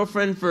boyfriend or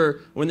girlfriend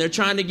for when they're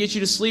trying to get you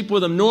to sleep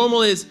with them.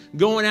 Normal is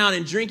going out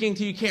and drinking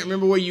till you can't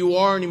remember where you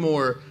are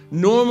anymore.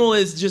 Normal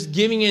is just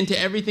giving in to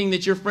everything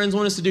that your friends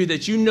want us to do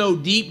that you know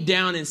deep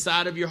down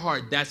inside of your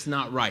heart, that's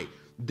not right.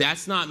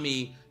 That's not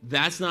me.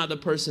 That's not the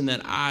person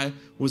that I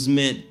was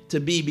meant to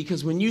be.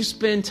 Because when you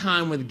spend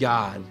time with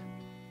God,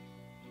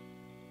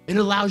 it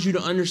allows you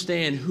to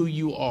understand who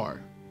you are.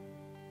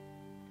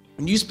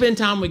 When you spend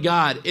time with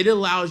God, it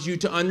allows you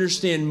to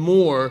understand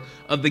more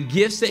of the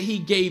gifts that he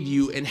gave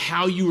you and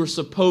how you were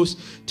supposed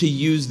to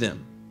use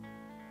them.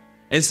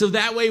 And so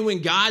that way,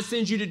 when God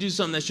sends you to do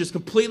something that's just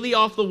completely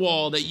off the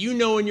wall, that you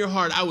know in your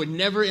heart, I would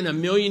never in a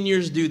million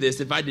years do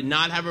this if I did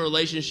not have a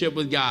relationship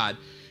with God,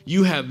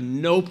 you have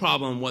no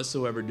problem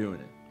whatsoever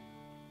doing it.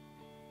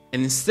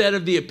 And instead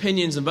of the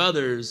opinions of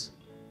others,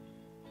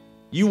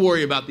 you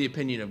worry about the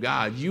opinion of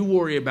God. You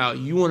worry about,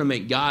 you want to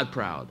make God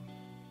proud.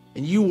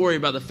 And you worry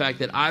about the fact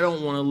that I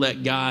don't want to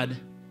let God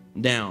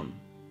down.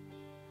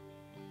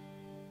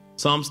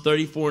 Psalms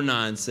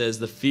 34:9 says,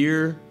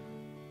 fear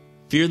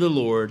the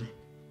Lord,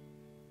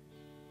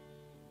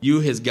 you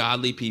his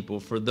godly people,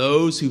 for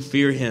those who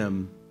fear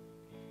him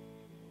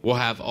will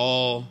have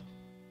all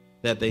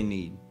that they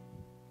need.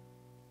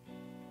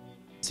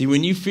 See,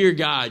 when you fear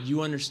God,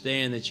 you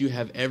understand that you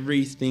have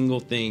every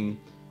single thing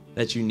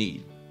that you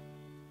need.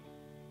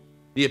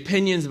 The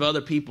opinions of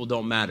other people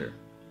don't matter.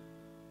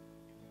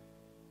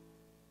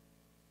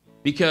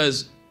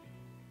 Because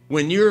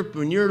when your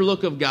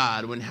look of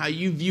God, when how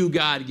you view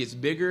God gets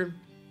bigger,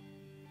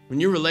 when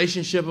your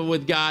relationship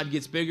with God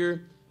gets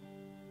bigger,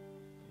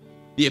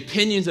 the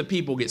opinions of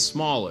people get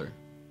smaller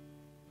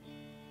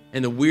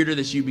and the weirder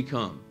that you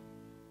become.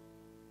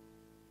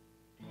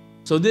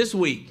 So this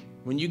week,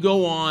 when you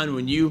go on,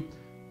 when you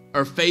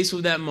are faced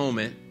with that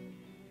moment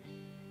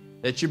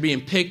that you're being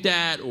picked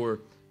at, or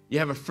you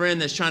have a friend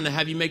that's trying to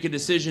have you make a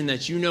decision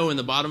that you know in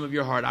the bottom of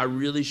your heart, I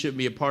really shouldn't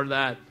be a part of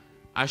that.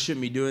 I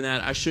shouldn't be doing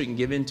that. I shouldn't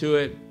give into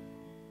it.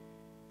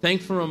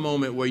 Think for a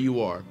moment where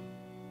you are.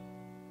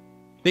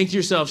 Think to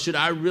yourself, should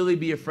I really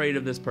be afraid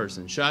of this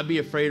person? Should I be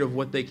afraid of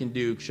what they can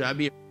do? Should I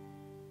be afraid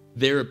of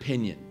their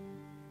opinion?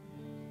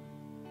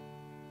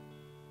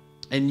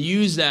 And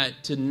use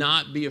that to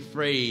not be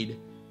afraid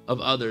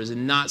of others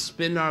and not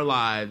spend our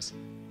lives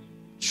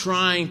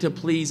trying to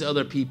please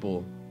other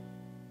people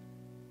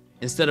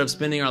instead of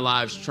spending our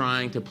lives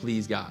trying to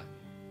please God.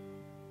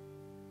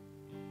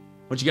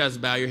 I want you guys to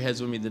bow your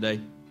heads with me today.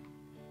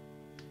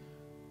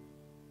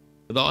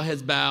 With all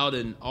heads bowed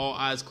and all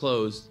eyes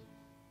closed,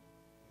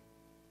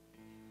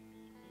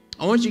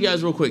 I want you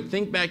guys real quick,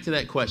 think back to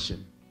that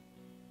question.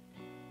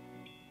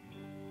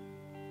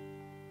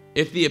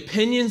 If the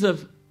opinions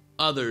of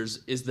others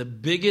is the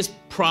biggest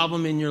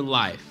problem in your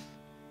life,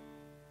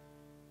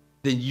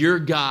 then your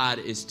God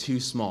is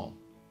too small.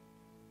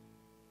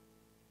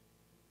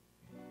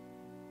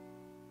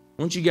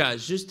 I want you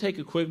guys just take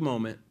a quick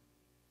moment.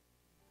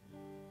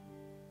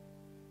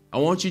 I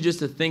want you just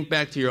to think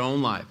back to your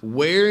own life.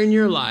 Where in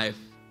your life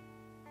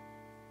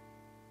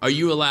are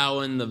you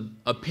allowing the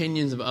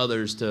opinions of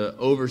others to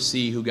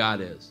oversee who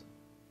God is?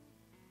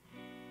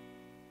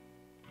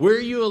 Where are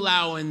you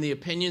allowing the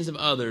opinions of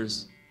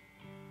others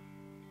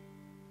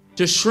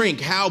to shrink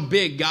how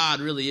big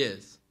God really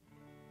is?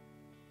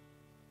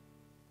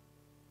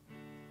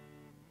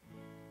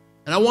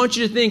 And I want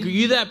you to think, are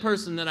you that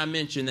person that I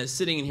mentioned that's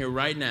sitting in here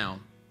right now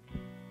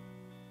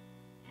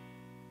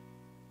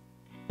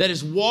that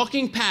is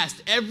walking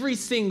past every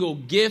single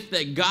gift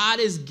that God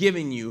is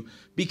giving you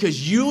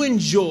because you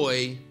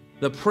enjoy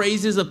the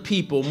praises of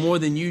people more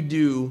than you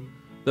do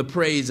the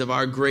praise of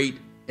our great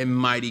and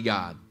mighty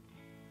God?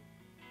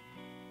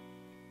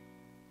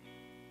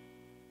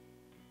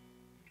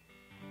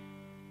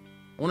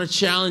 I want to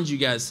challenge you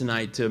guys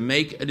tonight to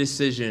make a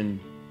decision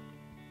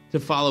to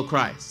follow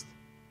Christ.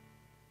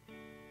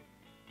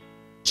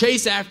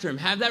 Chase after him.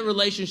 Have that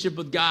relationship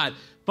with God.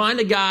 Find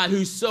a God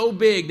who's so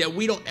big that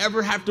we don't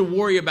ever have to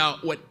worry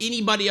about what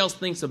anybody else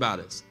thinks about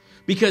us.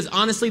 Because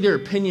honestly, their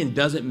opinion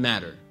doesn't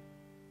matter.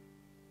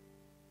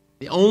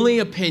 The only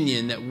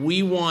opinion that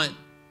we want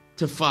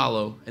to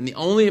follow and the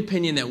only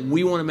opinion that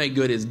we want to make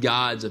good is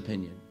God's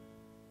opinion.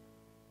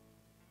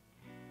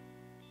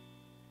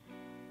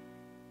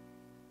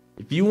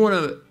 If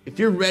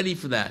you're ready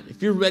for that,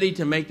 if you're ready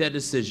to make that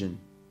decision,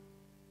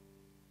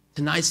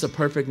 tonight's the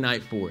perfect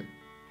night for it.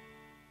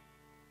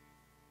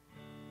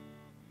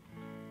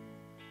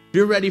 If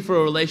you're ready for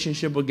a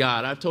relationship with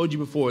God, I've told you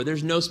before,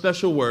 there's no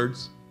special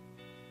words.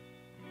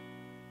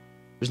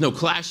 There's no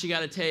class you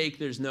got to take.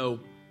 There's no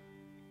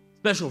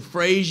special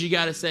phrase you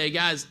got to say.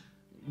 Guys,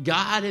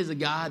 God is a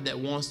God that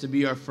wants to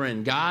be our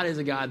friend. God is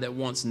a God that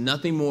wants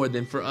nothing more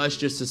than for us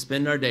just to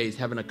spend our days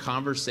having a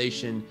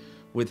conversation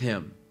with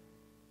him.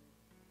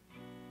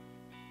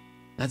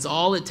 That's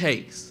all it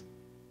takes.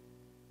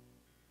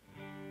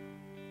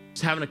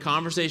 Just having a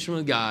conversation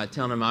with God,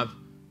 telling him,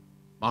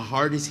 My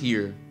heart is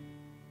here.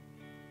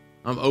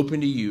 I'm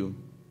open to you.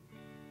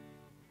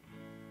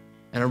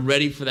 And I'm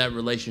ready for that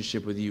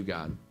relationship with you,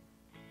 God.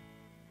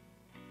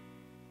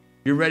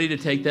 If you're ready to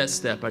take that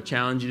step, I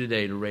challenge you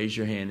today to raise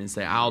your hand and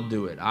say, I'll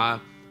do it. I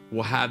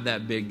will have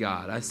that big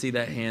God. I see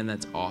that hand.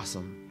 That's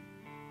awesome.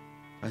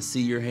 I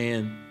see your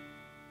hand.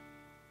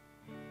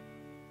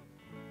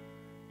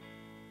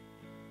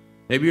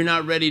 Maybe you're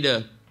not ready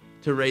to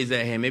raise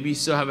that hand. Maybe you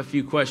still have a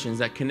few questions.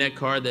 That Connect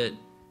card that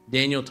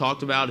Daniel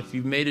talked about, if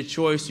you've made a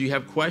choice, you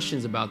have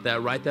questions about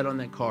that, write that on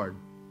that card.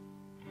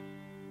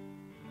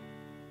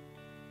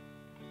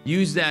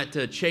 Use that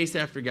to chase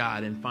after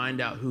God and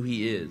find out who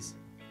He is.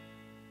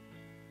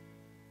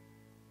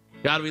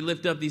 God, we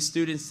lift up these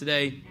students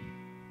today.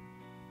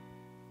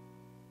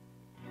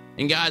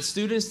 And God,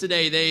 students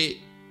today,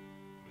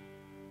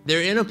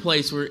 they're in a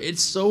place where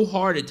it's so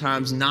hard at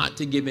times not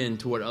to give in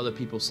to what other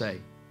people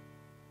say.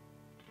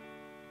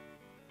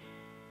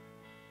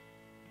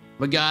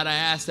 But God, I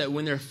ask that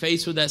when they're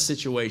faced with that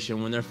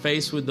situation, when they're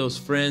faced with those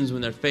friends,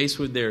 when they're faced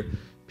with their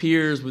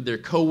peers, with their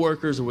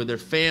coworkers, or with their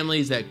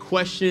families that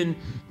question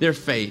their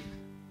faith,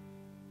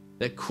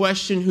 that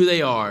question who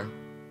they are,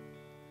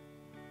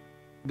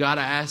 God,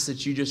 I ask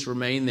that you just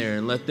remain there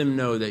and let them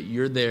know that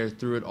you're there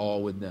through it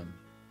all with them.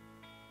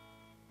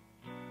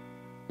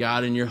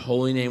 God, in your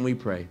holy name we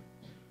pray.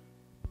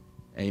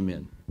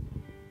 Amen.